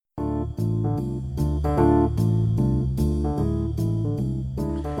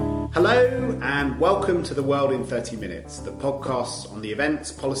Hello and welcome to The World in 30 Minutes, the podcast on the events,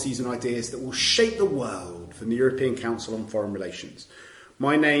 policies and ideas that will shape the world from the European Council on Foreign Relations.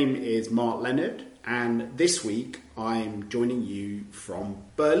 My name is Mark Leonard and this week I'm joining you from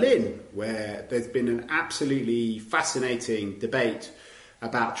Berlin, where there's been an absolutely fascinating debate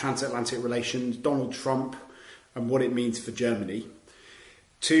about transatlantic relations, Donald Trump and what it means for Germany.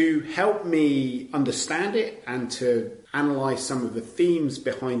 To help me understand it and to analyse some of the themes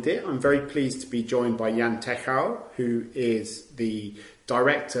behind it, I'm very pleased to be joined by Jan Techau, who is the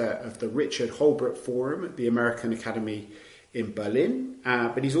director of the Richard Holbrooke Forum at the American Academy in Berlin.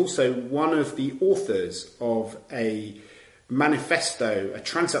 But he's also one of the authors of a manifesto, a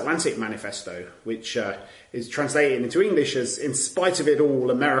transatlantic manifesto, which is translated into English as In Spite of It All,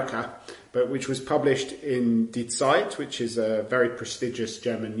 America, but which was published in Die Zeit, which is a very prestigious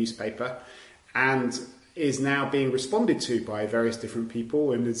German newspaper, and is now being responded to by various different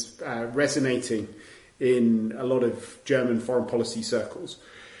people and is resonating in a lot of German foreign policy circles.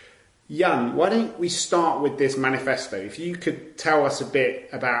 Jan, why don't we start with this manifesto? If you could tell us a bit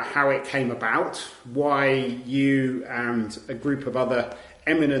about how it came about, why you and a group of other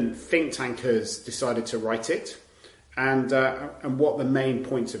eminent think tankers decided to write it, and what the main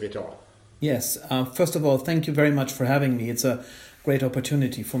points of it are. Yes. First of all, thank you very much for having me. It's a great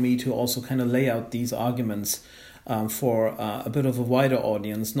opportunity for me to also kind of lay out these arguments for a bit of a wider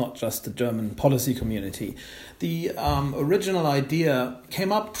audience, not just the German policy community. The original idea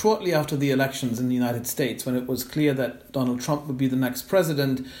came up shortly after the elections in the United States, when it was clear that Donald Trump would be the next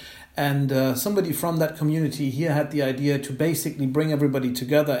president. And somebody from that community here had the idea to basically bring everybody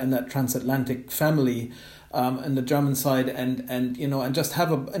together in that transatlantic family in the German side, and just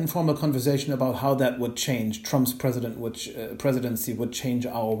have an informal conversation about how that would change Trump's presidency would change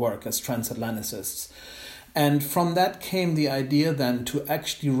our work as transatlanticists. And from that came the idea then to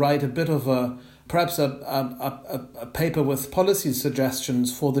actually write a bit of a paper with policy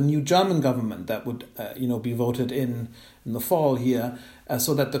suggestions for the new German government that would be voted in the fall here,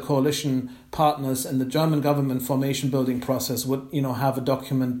 so that the coalition partners in the German government formation building process would have a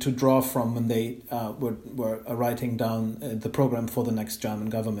document to draw from when they were writing down the program for the next German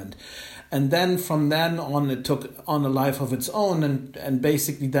government. And then from then on it took on a life of its own and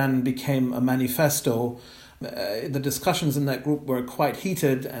basically then became a manifesto. The discussions in that group were quite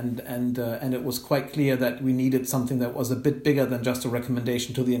heated, and it was quite clear that we needed something that was a bit bigger than just a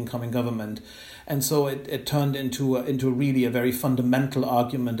recommendation to the incoming government. And so it turned into really a very fundamental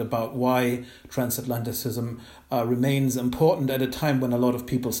argument about why transatlanticism remains important at a time when a lot of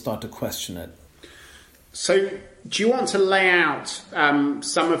people start to question it. So, do you want to lay out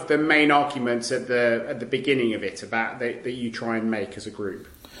some of the main arguments at the beginning of it about that you try and make as a group?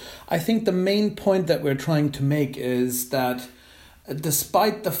 I think the main point that we're trying to make is that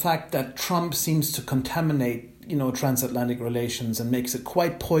despite the fact that Trump seems to contaminate, transatlantic relations and makes it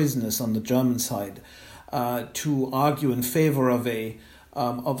quite poisonous on the German side, to argue in favor of a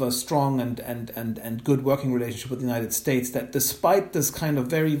strong and good working relationship with the United States, that despite this kind of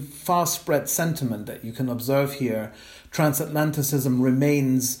very far-spread sentiment that you can observe here, transatlanticism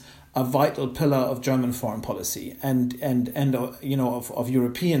remains a vital pillar of German foreign policy and of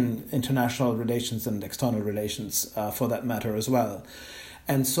European international relations and external relations for that matter as well.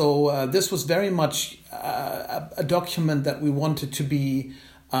 And so this was very much a document that we wanted to be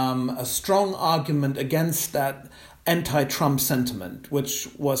a strong argument against that anti-Trump sentiment, which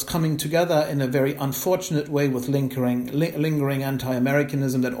was coming together in a very unfortunate way with lingering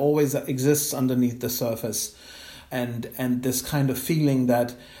anti-Americanism that always exists underneath the surface. And this kind of feeling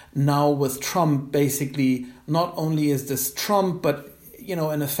that now with Trump, basically, not only is this Trump, but,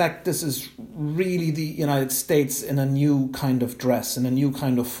 in effect, this is really the United States in a new kind of dress, in a new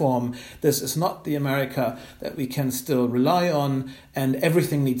kind of form. This is not the America that we can still rely on, and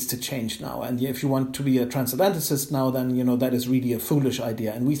everything needs to change now. And if you want to be a transatlanticist now, then, that is really a foolish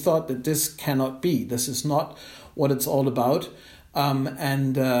idea. And we thought that this cannot be. This is not what it's all about.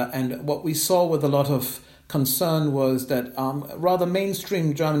 And what we saw with a lot of concern was that rather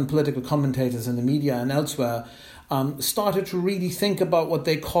mainstream German political commentators in the media and elsewhere started to really think about what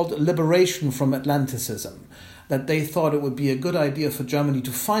they called liberation from Atlanticism, that they thought it would be a good idea for Germany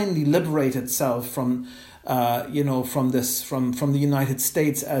to finally liberate itself from the United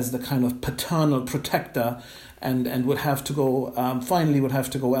States as the kind of paternal protector, and would have to go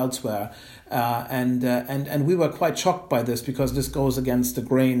elsewhere. And we were quite shocked by this, because this goes against the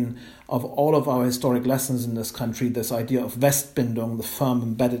grain of all of our historic lessons in this country, this idea of Westbindung, the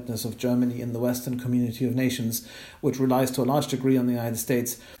firm embeddedness of Germany in the Western community of nations, which relies to a large degree on the United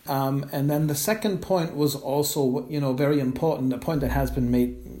States. And then the second point was also, very important, a point that has been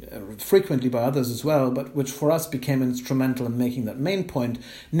made frequently by others as well, but which for us became instrumental in making that main point,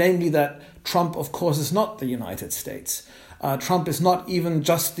 namely that Trump, of course, is not the United States. Trump is not even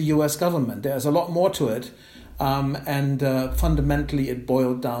just the US government. There's a lot more to it. And fundamentally, it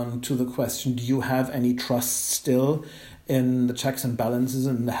boiled down to the question, do you have any trust still in the checks and balances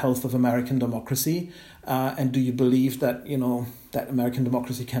and the health of American democracy? And do you believe that, that American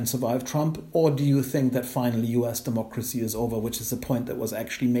democracy can survive Trump? Or do you think that finally US democracy is over, which is a point that was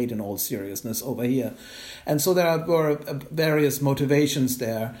actually made in all seriousness over here? And so there were various motivations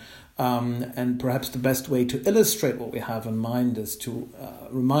there. And perhaps the best way to illustrate what we have in mind is to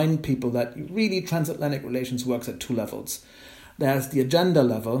remind people that really transatlantic relations works at two levels. There's the agenda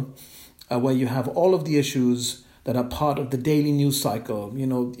level, where you have all of the issues that are part of the daily news cycle.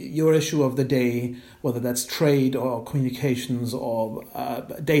 Your issue of the day, whether that's trade or communications or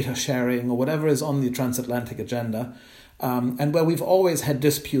data sharing or whatever is on the transatlantic agenda. And where we've always had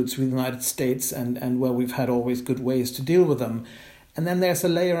disputes with the United States and where we've had always good ways to deal with them. And then there's a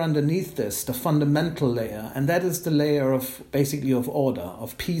layer underneath this, the fundamental layer, and that is the layer of order,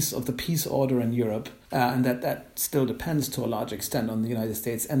 of peace, of the peace order in Europe, and that still depends to a large extent on the United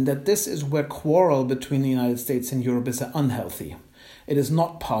States, and that this is where quarrel between the United States and Europe is unhealthy. It is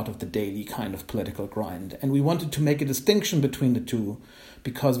not part of the daily kind of political grind. And we wanted to make a distinction between the two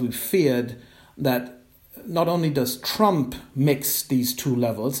because we feared that not only does Trump mix these two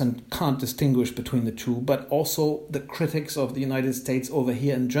levels and can't distinguish between the two, but also the critics of the United States over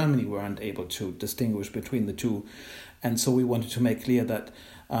here in Germany weren't able to distinguish between the two. And so we wanted to make clear that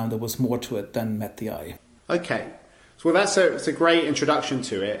there was more to it than met the eye. Okay. So that's a great introduction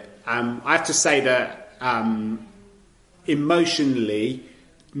to it. I have to say that emotionally,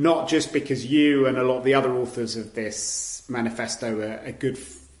 not just because you and a lot of the other authors of this manifesto are good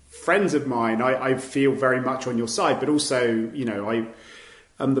friends of mine, I feel very much on your side, but also, I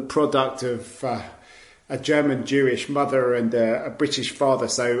am the product of a German Jewish mother and a British father,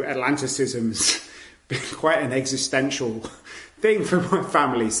 so Atlanticism's been quite an existential thing for my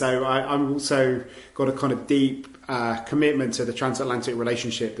family. So I'm also got a kind of deep commitment to the transatlantic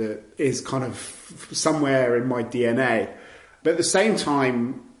relationship that is kind of somewhere in my DNA. But at the same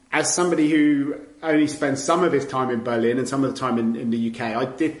time, as somebody who only spends some of his time in Berlin and some of the time in the UK, I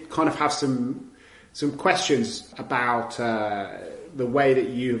did kind of have some questions about the way that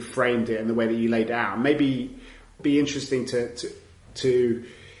you framed it and the way that you laid it out. Maybe be interesting to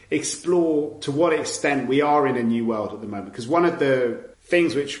explore to what extent we are in a new world at the moment. Because one of the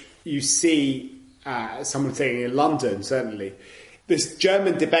things which you see someone saying in London, certainly, this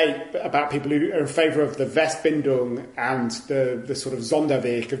German debate about people who are in favour of the Westbindung and the sort of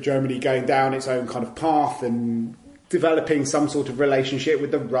Sonderweg of Germany going down its own kind of path and developing some sort of relationship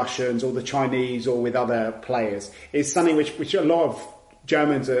with the Russians or the Chinese or with other players is something which a lot of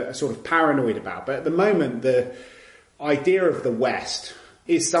Germans are sort of paranoid about. But at the moment, the idea of the West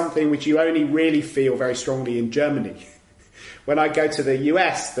is something which you only really feel very strongly in Germany. When I go to the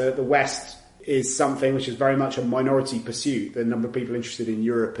US, the West is something which is very much a minority pursuit. The number of people interested in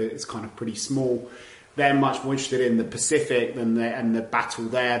Europe is kind of pretty small. They're much more interested in the Pacific and the battle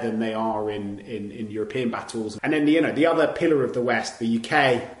there than they are in European battles. And then the other pillar of the West, the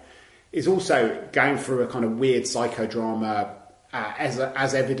UK, is also going through a kind of weird psychodrama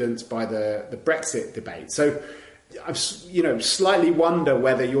as evidenced by the Brexit debate. So I slightly wonder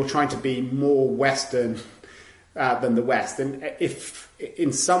whether you're trying to be more Western than the West, and if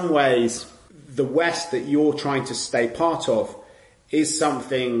in some ways the West that you're trying to stay part of is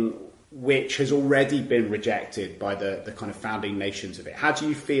something which has already been rejected by the kind of founding nations of it. How do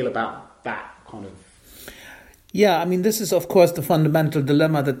you feel about that kind of? Yeah, I mean, this is, of course, the fundamental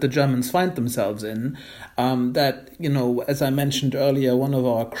dilemma that the Germans find themselves in. That, as I mentioned earlier, one of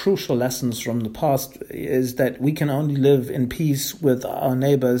our crucial lessons from the past is that we can only live in peace with our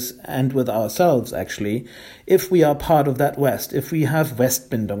neighbors and with ourselves, actually, if we are part of that West, if we have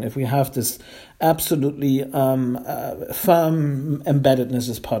Westbindung, if we have this absolutely firm embeddedness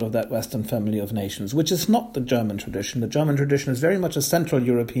as part of that Western family of nations, which is not the German tradition. The German tradition is very much a Central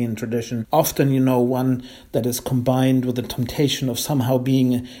European tradition, often, one that is combined with the temptation of somehow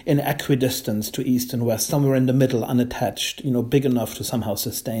being in equidistance to East and West, somewhere in the middle, unattached, big enough to somehow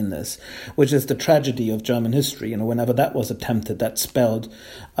sustain this, which is the tragedy of German history. Whenever that was attempted, that spelled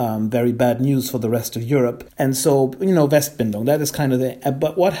very bad news for the rest of Europe. And so, Westbindung, that is kind of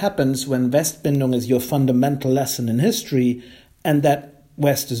but what happens when Westbindung is your fundamental lesson in history and that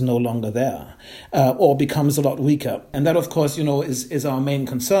West is no longer there or becomes a lot weaker? And that, of course, is our main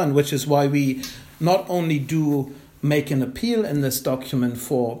concern, which is why we not only do make an appeal in this document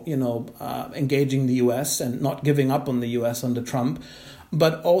for, engaging the US and not giving up on the US under Trump,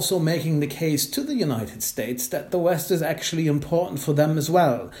 but also making the case to the United States that the West is actually important for them as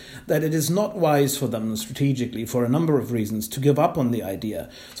well, that it is not wise for them strategically, for a number of reasons, to give up on the idea.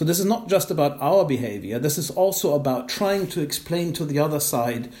 So this is not just about our behavior, this is also about trying to explain to the other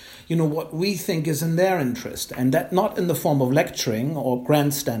side, what we think is in their interest, and that not in the form of lecturing or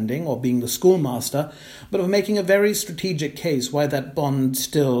grandstanding or being the schoolmaster, but of making a very strategic case why that bond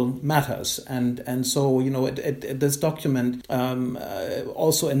still matters. And so, this document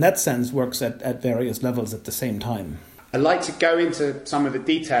also in that sense works at various levels at the same time. I'd like to go into some of the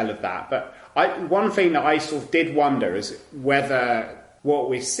detail of that, but one thing that I sort of did wonder is whether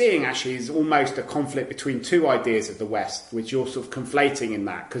what we're seeing actually is almost a conflict between two ideas of the West, which you're sort of conflating in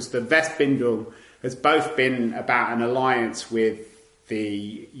that, because the Westbindung has both been about an alliance with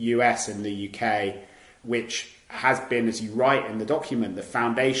the US and the UK, which has been, as you write in the document, the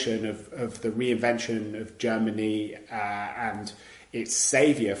foundation of the reinvention of Germany and its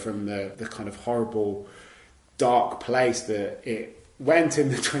saviour from the kind of horrible, dark place that it went in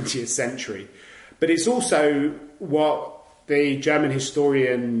the 20th century. But it's also what the German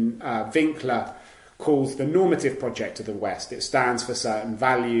historian Winkler calls the normative project of the West. It stands for certain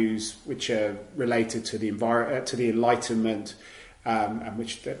values which are related to the Enlightenment, and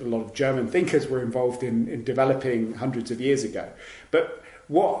which a lot of German thinkers were involved in developing hundreds of years ago. But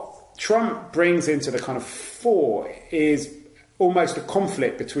what Trump brings into the kind of fore is almost a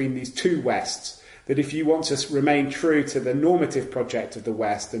conflict between these two Wests, that if you want to remain true to the normative project of the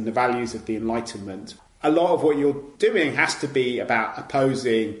West and the values of the Enlightenment, a lot of what you're doing has to be about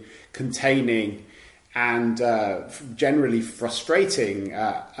opposing, containing, and generally frustrating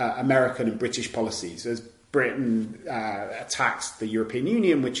American and British policies. As Britain attacks the European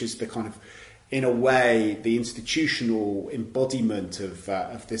Union, which is the kind of, in a way, the institutional embodiment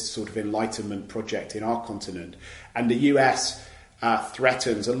of this sort of Enlightenment project in our continent. And the US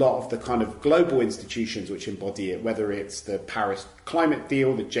threatens a lot of the kind of global institutions which embody it, whether it's the Paris Climate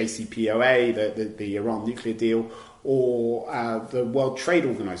Deal, the JCPOA, the Iran nuclear deal, or the World Trade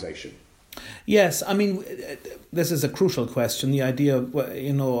Organization. Yes, I mean, this is a crucial question, the idea,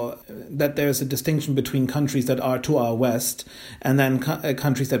 that there's a distinction between countries that are to our west and then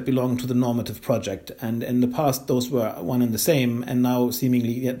countries that belong to the normative project. And in the past, those were one and the same, and now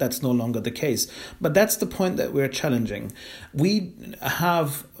seemingly that's no longer the case. But that's the point that we're challenging. We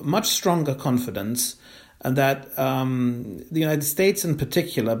have much stronger confidence that the United States in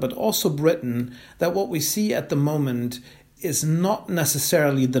particular, but also Britain, that what we see at the moment is not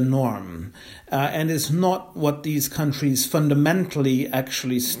necessarily the norm and is not what these countries fundamentally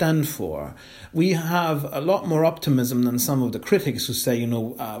actually stand for. We have a lot more optimism than some of the critics who say,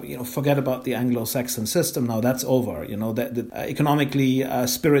 forget about the Anglo-Saxon system now, that's over. That economically,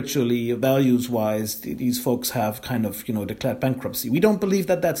 spiritually, values-wise, these folks have kind of, declared bankruptcy. We don't believe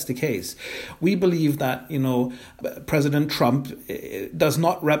that that's the case. We believe that, President Trump does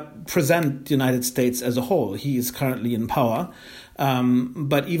not represent the United States as a whole. He is currently in power.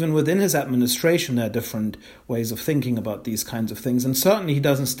 But even within his administration, there are different ways of thinking about these kinds of things. And certainly he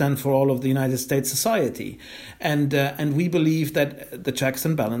doesn't stand for all of the United States society. And we believe that the checks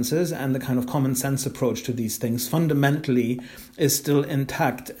and balances and the kind of common sense approach to these things fundamentally is still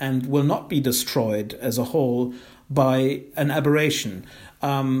intact and will not be destroyed as a whole by an aberration.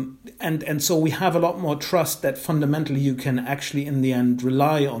 And so we have a lot more trust that fundamentally you can actually in the end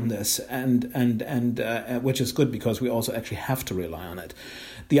rely on this, and which is good because we also actually have to rely on it.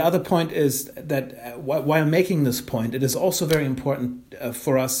 The other point is that while making this point, it is also very important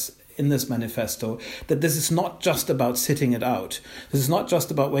for us in this manifesto that this is not just about sitting it out. This is not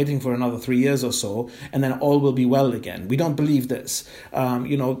just about waiting for another 3 years or so and then all will be well again. We don't believe this.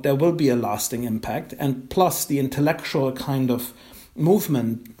 There will be a lasting impact, and plus the intellectual kind of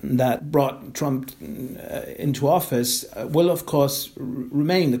movement that brought Trump into office will, of course,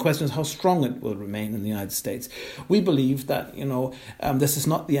 remain. The question is how strong it will remain in the United States. We believe that this is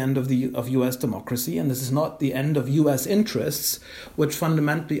not the end of U.S. democracy, and this is not the end of U.S. interests, which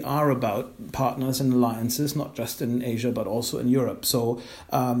fundamentally are about partners and alliances, not just in Asia but also in Europe. So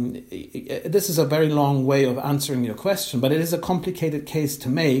this is a very long way of answering your question, but it is a complicated case to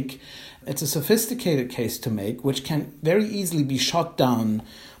make. It's a sophisticated case to make, which can very easily be shot down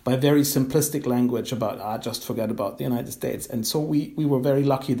by very simplistic language about, just forget about the United States. And so we were very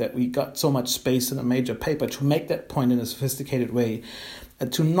lucky that we got so much space in a major paper to make that point in a sophisticated way,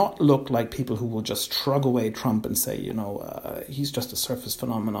 to not look like people who will just shrug away Trump and say, he's just a surface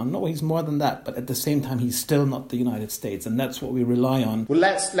phenomenon. No, he's more than that. But at the same time, he's still not the United States. And that's what we rely on. Well,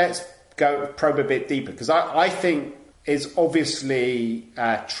 let's go probe a bit deeper, because I think it's obviously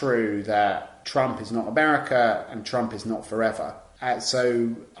true that Trump is not America and Trump is not forever.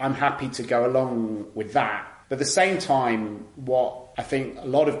 So I'm happy to go along with that. But at the same time, what I think a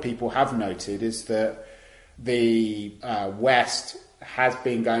lot of people have noted is that the West has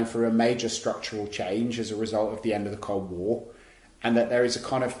been going through a major structural change as a result of the end of the Cold War, and that there is a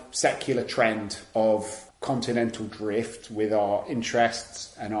kind of secular trend of continental drift, with our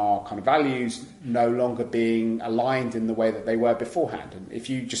interests and our kind of values no longer being aligned in the way that they were beforehand. And if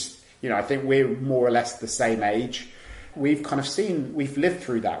you just, I think we're more or less the same age. We've lived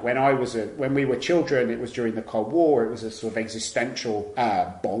through that. When we were children, it was during the Cold War. It was a sort of existential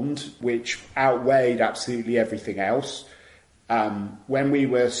bond, which outweighed absolutely everything else. When we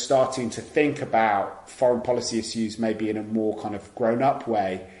were starting to think about foreign policy issues, maybe in a more kind of grown-up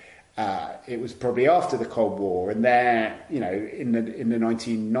way, it was probably after the Cold War, and there, in the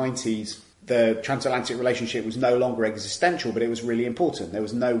 1990s, the transatlantic relationship was no longer existential, but it was really important. There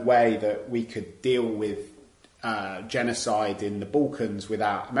was no way that we could deal with genocide in the Balkans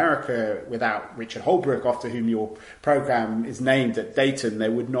without America, without Richard Holbrooke, after whom your program is named, at Dayton.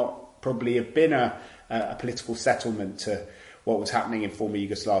 There would not probably have been a political settlement to what was happening in former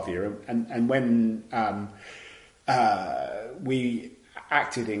Yugoslavia. And when we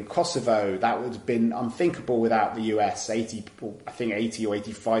acted in Kosovo, that would have been unthinkable without the US. 80 or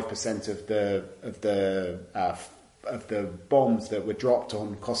 85% of the bombs that were dropped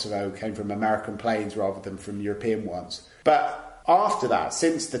on Kosovo came from American planes rather than from European ones. But after that,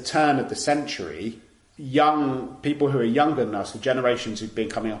 since the turn of the century, young people who are younger than us, the generations who've been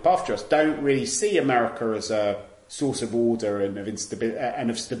coming up after us, don't really see America as a source of order and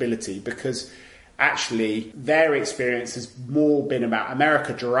of stability, because actually their experience has more been about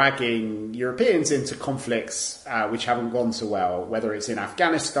America dragging Europeans into conflicts which haven't gone so well, whether it's in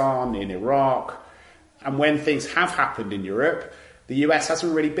Afghanistan, in Iraq. And when things have happened in Europe, the US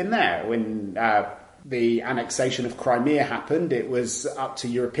hasn't really been there. When the annexation of Crimea happened, it was up to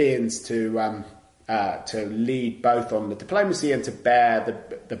Europeans to lead both on the diplomacy and to bear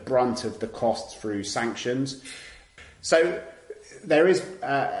the brunt of the costs through sanctions. So there is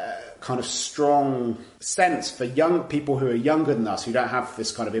kind of strong sense for young people who are younger than us, who don't have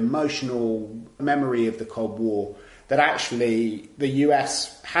this kind of emotional memory of the Cold War, that actually the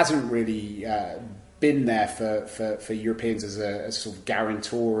US hasn't really been there for Europeans as a sort of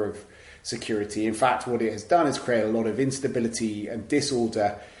guarantor of security. In fact, what it has done is create a lot of instability and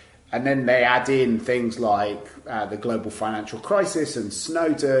disorder. And then they add in things like the global financial crisis and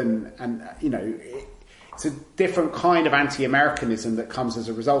Snowden, and it's a different kind of anti-Americanism that comes as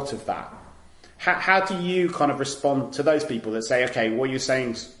a result of that. How do you kind of respond to those people that say, okay, what you're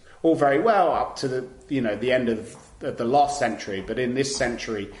saying's all very well up to the end of the last century, but in this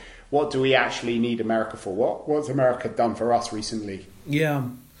century, what do we actually need America for? What's America done for us recently? Yeah.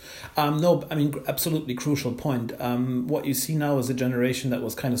 No, I mean, absolutely crucial point. What you see now is a generation that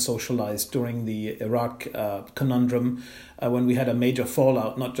was kind of socialized during the Iraq conundrum, when we had a major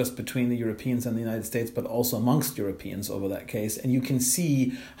fallout, not just between the Europeans and the United States, but also amongst Europeans over that case. And you can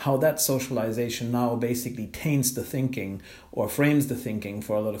see how that socialization now basically taints the thinking or frames the thinking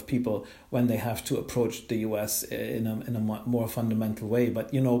for a lot of people when they have to approach the US in a more fundamental way.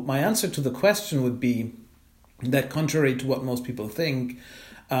 But, my answer to the question would be that, contrary to what most people think,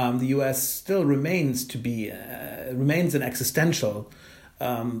 the US still remains an existential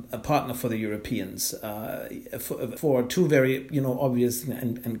a partner for the Europeans for two very obvious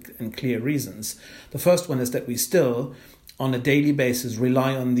and clear reasons. The first one is that we still, on a daily basis,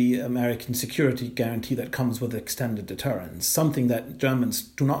 rely on the American security guarantee that comes with extended deterrence, something that Germans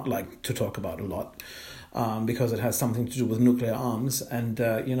do not like to talk about a lot. Because it has something to do with nuclear arms. And,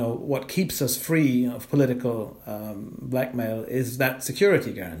 what keeps us free of political blackmail is that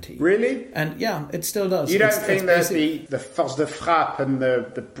security guarantee. Really? And, yeah, it still does. You don't think that the force de frappe and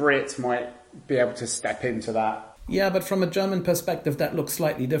the Brits might be able to step into that? Yeah, but from a German perspective, that looks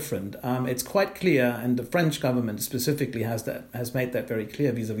slightly different. It's quite clear, and the French government specifically has made that very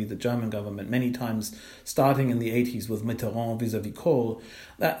clear vis-à-vis the German government many times, starting in the 80s with Mitterrand vis-à-vis Kohl,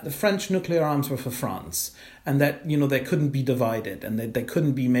 that the French nuclear arms were for France, and that they couldn't be divided, and that they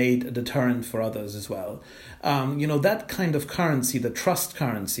couldn't be made a deterrent for others as well. That kind of currency, the trust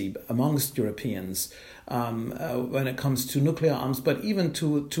currency amongst Europeans, when it comes to nuclear arms, but even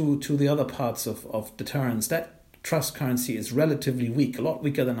to the other parts of deterrence, that trust currency is relatively weak, a lot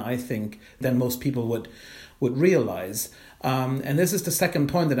weaker than most people would realize. And this is the second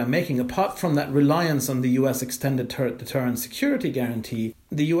point that I'm making. Apart from that reliance on the US extended deterrent security guarantee,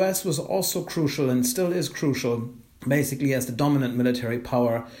 the US was also crucial, and still is crucial, basically as the dominant military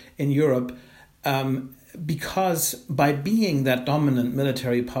power in Europe, because by being that dominant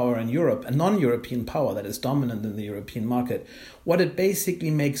military power in Europe, a non-European power that is dominant in the European market, what it basically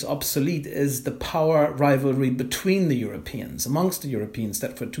makes obsolete is the power rivalry between the Europeans, amongst the Europeans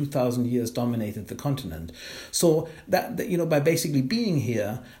that for 2,000 years dominated the continent. So that, by basically being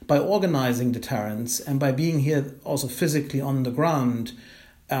here, by organizing deterrence, and by being here also physically on the ground,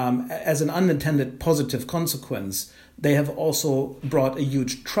 as an unintended positive consequence, they have also brought a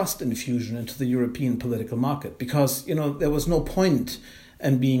huge trust infusion into the European political market, because, there was no point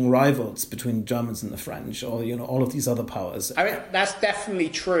in being rivals between the Germans and the French, or, all of these other powers. I mean, that's definitely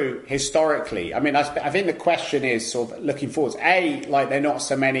true historically. I mean, I think the question is sort of looking forwards. There are not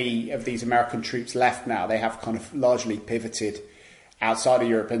so many of these American troops left now. They have kind of largely pivoted outside of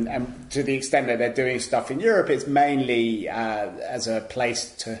Europe, and to the extent that they're doing stuff in Europe, it's mainly as a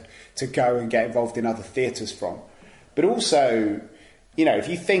place to go and get involved in other theatres from. But also, if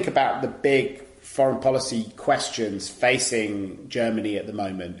you think about the big foreign policy questions facing Germany at the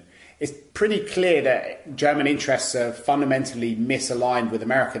moment, it's pretty clear that German interests are fundamentally misaligned with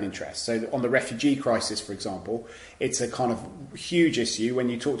American interests. So on the refugee crisis, for example, it's a kind of huge issue. When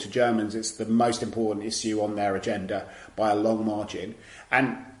you talk to Germans, it's the most important issue on their agenda by a long margin.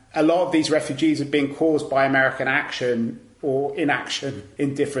 And a lot of these refugees have been caused by American action or inaction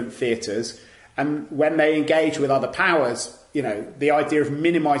in different theatres. And when they engage with other powers, the idea of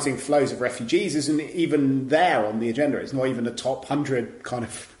minimising flows of refugees isn't even there on the agenda. It's not even the top 100 kind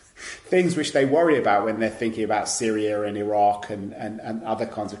of things which they worry about when they're thinking about Syria and Iraq and other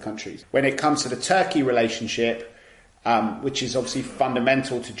kinds of countries. When it comes to the Turkey relationship, which is obviously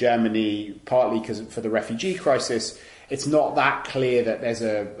fundamental to Germany, partly because for the refugee crisis, it's not that clear that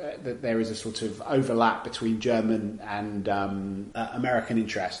there is a sort of overlap between German and American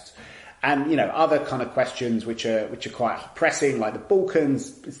interests. And, other kind of questions which are quite pressing, like the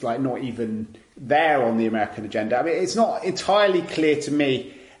Balkans, it's like not even there on the American agenda. I mean, it's not entirely clear to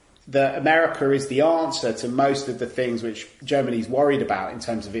me that America is the answer to most of the things which Germany's worried about in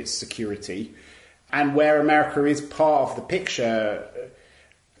terms of its security. And where America is part of the picture,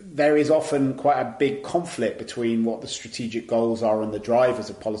 there is often quite a big conflict between what the strategic goals are and the drivers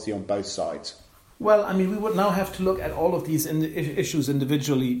of policy on both sides. Well, I mean, we would now have to look at all of these issues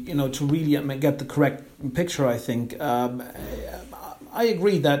individually, to really get the correct picture, I think. I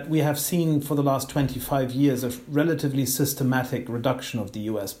agree that we have seen for the last 25 years a relatively systematic reduction of the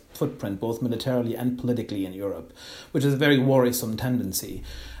US footprint, both militarily and politically in Europe, which is a very worrisome tendency.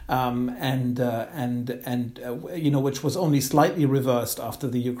 Which was only slightly reversed after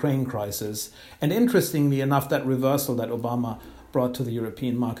the Ukraine crisis. And interestingly enough, that reversal that Obama brought to the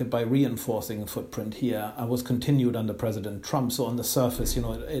European market by reinforcing a footprint here was continued under President Trump. So on the surface,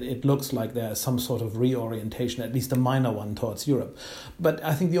 it looks like there is some sort of reorientation, at least a minor one, towards Europe. But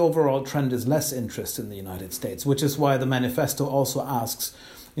I think the overall trend is less interest in the United States, which is why the manifesto also asks,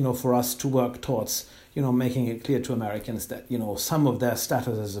 for us to work towards making it clear to Americans that, some of their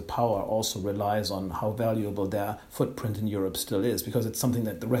status as a power also relies on how valuable their footprint in Europe still is, because it's something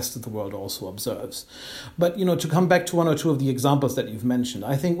that the rest of the world also observes. But, to come back to one or two of the examples that you've mentioned,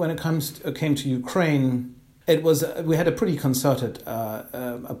 I think when it came to Ukraine, we had a pretty concerted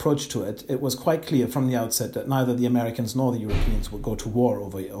approach to it. It was quite clear from the outset that neither the Americans nor the Europeans would go to war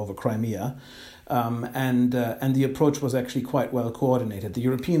over Crimea. And the approach was actually quite well coordinated. The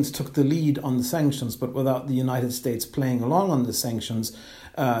Europeans took the lead on the sanctions, but without the United States playing along on the sanctions,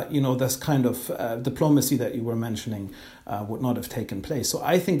 this kind of diplomacy that you were mentioning would not have taken place. So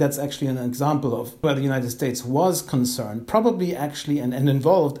I think that's actually an example of where the United States was concerned, probably actually and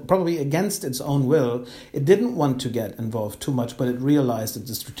involved, probably against its own will. It didn't want to get involved too much, but it realized that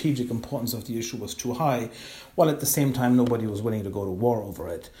the strategic importance of the issue was too high, while at the same time nobody was willing to go to war over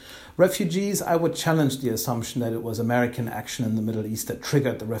it. Refugees, I would challenge the assumption that it was American action in the Middle East that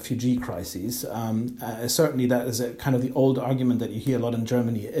triggered the refugee crises. Certainly that is a kind of the old argument that you hear a lot in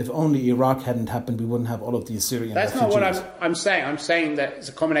Germany. If only Iraq hadn't happened, we wouldn't have all of these Syrian refugees. That's not what I'm saying. I'm saying that it's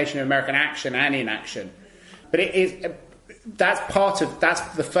a combination of American action and inaction. But that's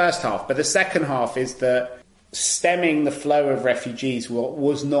the first half. But the second half is that stemming the flow of refugees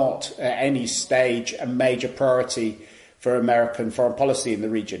was not at any stage a major priority for American foreign policy in the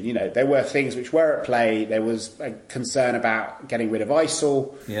region. There were things which were at play. There was a concern about getting rid of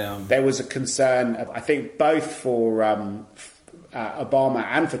ISIL. Yeah. There was a concern, I think, both for Obama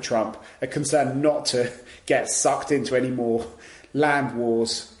and for Trump, a concern not to get sucked into any more land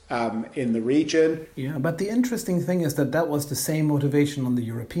wars in the region. Yeah, but the interesting thing is that was the same motivation on the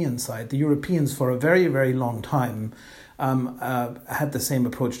European side. The Europeans, for a very, very long time, had the same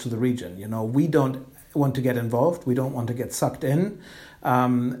approach to the region. We don't want to get involved. We don't want to get sucked in.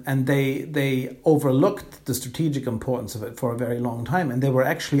 And they overlooked the strategic importance of it for a very long time. And they were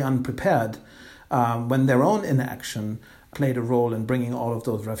actually unprepared when their own inaction played a role in bringing all of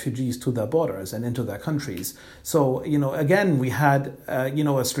those refugees to their borders and into their countries. So, again, we had,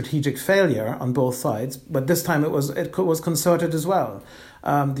 a strategic failure on both sides, but this time it was concerted as well.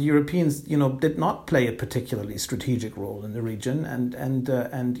 The Europeans, did not play a particularly strategic role in the region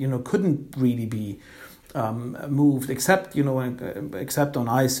and couldn't really be moved except on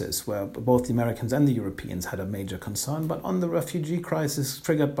ISIS, where both the Americans and the Europeans had a major concern. But on the refugee crisis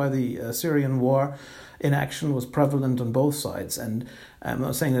triggered by the Syrian war, inaction was prevalent on both sides. And I'm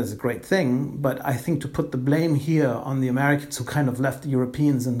not saying that's a great thing, but I think to put the blame here on the Americans who kind of left the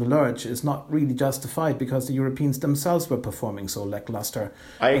Europeans in the lurch is not really justified, because the Europeans themselves were performing so lackluster.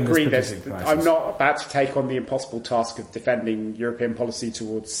 I agree. I'm not about to take on the impossible task of defending European policy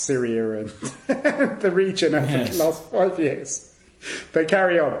towards Syria and the region over the last 5 years. But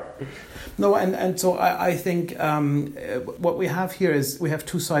carry on. No, and so I think what we have here is we have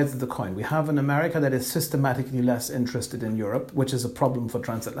two sides of the coin. We have an America that is systematically less interested in Europe, which is a problem for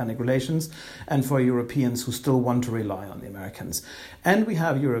transatlantic relations and for Europeans who still want to rely on the Americans. And we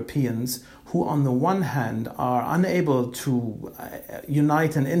have Europeans who, on the one hand, are unable to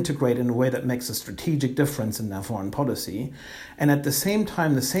unite and integrate in a way that makes a strategic difference in their foreign policy. And at the same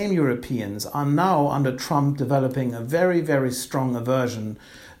time, the same Europeans are now, under Trump, developing a very, very strong aversion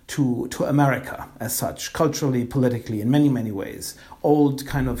to America as such, culturally, politically, in many, many ways. Old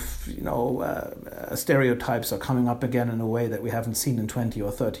kind of, stereotypes are coming up again in a way that we haven't seen in 20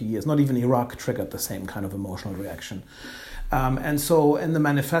 or 30 years. Not even Iraq triggered the same kind of emotional reaction. And so in the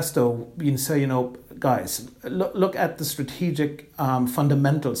manifesto, you say, guys, look at the strategic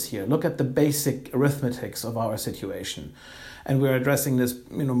fundamentals here. Look at the basic arithmetics of our situation. And we're addressing this,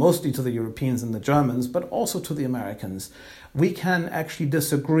 mostly to the Europeans and the Germans, but also to the Americans. We can actually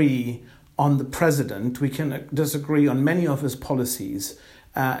disagree on the president. We can disagree on many of his policies,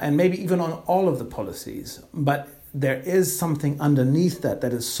 and maybe even on all of the policies. But there is something underneath that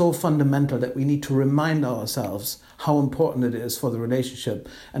is so fundamental that we need to remind ourselves how important it is for the relationship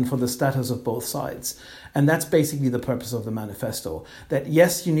and for the status of both sides. And that's basically the purpose of the manifesto. That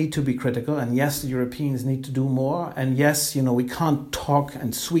yes, you need to be critical, and yes, the Europeans need to do more, and yes, we can't talk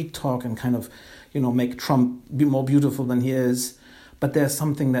and sweet talk and kind of, make Trump be more beautiful than he is, but there's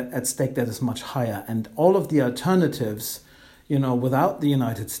something that at stake that is much higher. And all of the alternatives, without the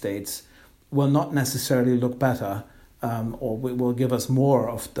United States, will not necessarily look better, or will give us more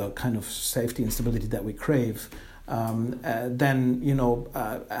of the kind of safety and stability that we crave, than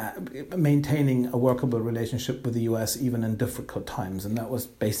maintaining a workable relationship with the US even in difficult times. And that was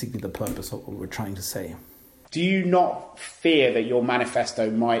basically the purpose of what we're trying to say. Do you not fear that your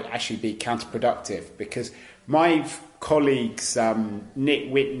manifesto might actually be counterproductive? Because my colleagues, Nick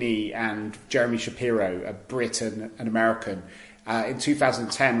Whitney and Jeremy Shapiro, a Brit and an American, in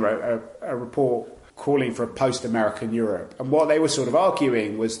 2010 wrote a report calling for a post-American Europe. And what they were sort of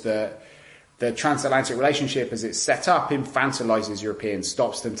arguing was that the transatlantic relationship as it's set up infantilizes Europeans,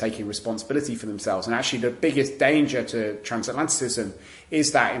 stops them taking responsibility for themselves. And actually the biggest danger to transatlanticism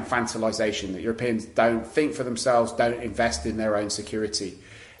is that infantilization, that Europeans don't think for themselves, don't invest in their own security.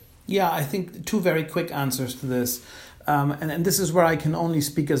 Yeah, I think two very quick answers to this. And this is where I can only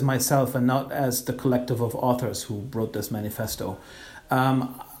speak as myself and not as the collective of authors who wrote this manifesto.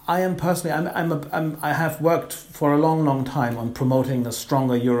 I am personally, I have worked for a long, long time on promoting a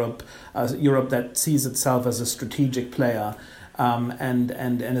stronger Europe, Europe that sees itself as a strategic player, and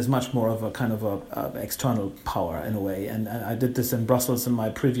is much more of a kind of a external power in a way. And I did this in Brussels in my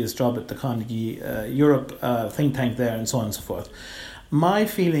previous job at the Carnegie Europe think tank there, and so on and so forth. My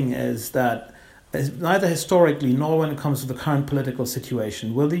feeling is that neither historically nor when it comes to the current political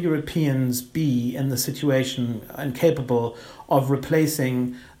situation will the Europeans be in the situation and capable of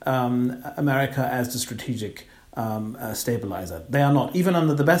replacing America as the strategic stabilizer. They are not. Even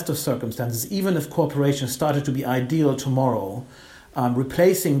under the best of circumstances, even if cooperation started to be ideal tomorrow,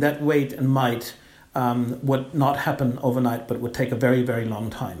 replacing that weight and might would not happen overnight, but would take a very, very long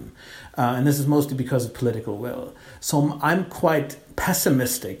time. And this is mostly because of political will. So I'm quite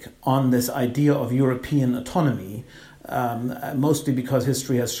pessimistic on this idea of European autonomy, mostly because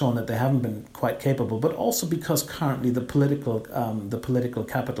history has shown that they haven't been quite capable, but also because currently the political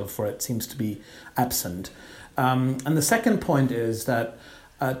capital for it seems to be absent. And the second point is that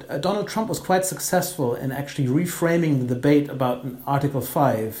Donald Trump was quite successful in actually reframing the debate about Article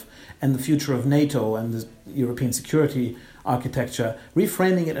 5 and the future of NATO and the European security architecture,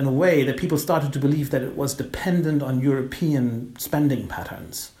 reframing it in a way that people started to believe that it was dependent on European spending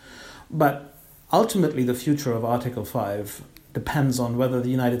patterns. But ultimately the future of Article 5 depends on whether the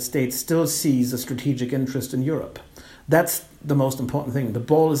United States still sees a strategic interest in Europe. That's the most important thing. The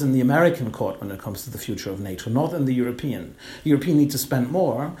ball is in the American court when it comes to the future of NATO, not in the European. The European need to spend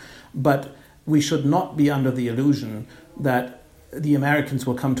more, but we should not be under the illusion that the Americans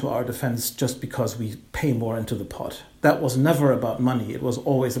will come to our defense just because we pay more into the pot. That was never about money. It was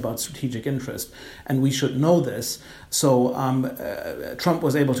always about strategic interest. And we should know this. So Trump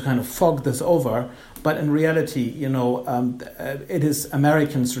was able to kind of fog this over. But in reality, it is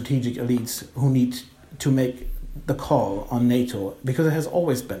American strategic elites who need to make the call on NATO, because it has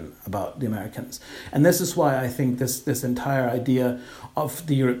always been about the Americans. And this is why I think this entire idea of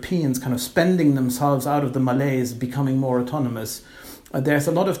the Europeans kind of spending themselves out of the malaise, becoming more autonomous, there's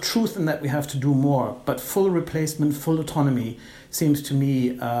a lot of truth in that we have to do more, but full replacement, full autonomy seems to me,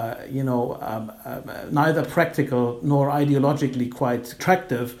 neither practical nor ideologically quite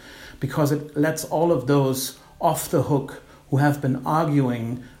attractive, because it lets all of those off the hook who have been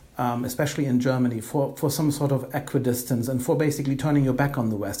arguing especially in Germany, for some sort of equidistance and for basically turning your back on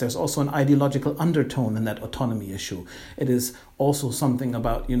the West. There's also an ideological undertone in that autonomy issue. It is also something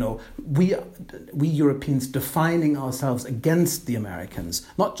about, we Europeans defining ourselves against the Americans,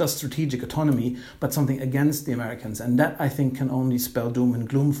 not just strategic autonomy, but something against the Americans. And that, I think, can only spell doom and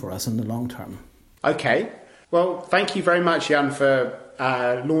gloom for us in the long term. Okay. Well, thank you very much, Jan, for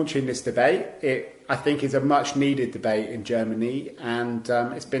launching this debate. It, I think, is a much needed debate in Germany, and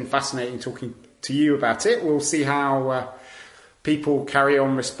it's been fascinating talking to you about it. We'll see how people carry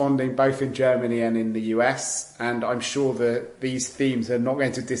on responding both in Germany and in the US, and I'm sure that these themes are not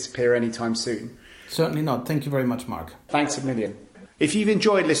going to disappear anytime soon. Certainly not. Thank you very much, Mark. Thanks a million. If you've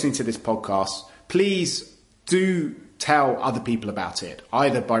enjoyed listening to this podcast, please do tell other people about it,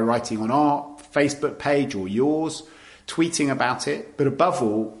 either by writing on our Facebook page or yours, tweeting about it, but above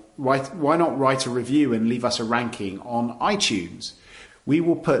all, why not write a review and leave us a ranking on iTunes? We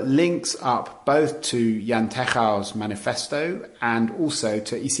will put links up both to Jan Techau's manifesto and also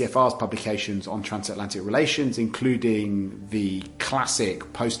to ECFR's publications on transatlantic relations, including the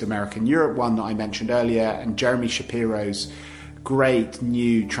classic Post-American Europe one that I mentioned earlier, and Jeremy Shapiro's great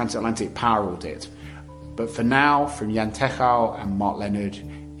new transatlantic power audit. But for now, from Jan Techau and Mark Leonard,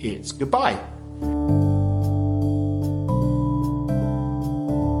 it's goodbye.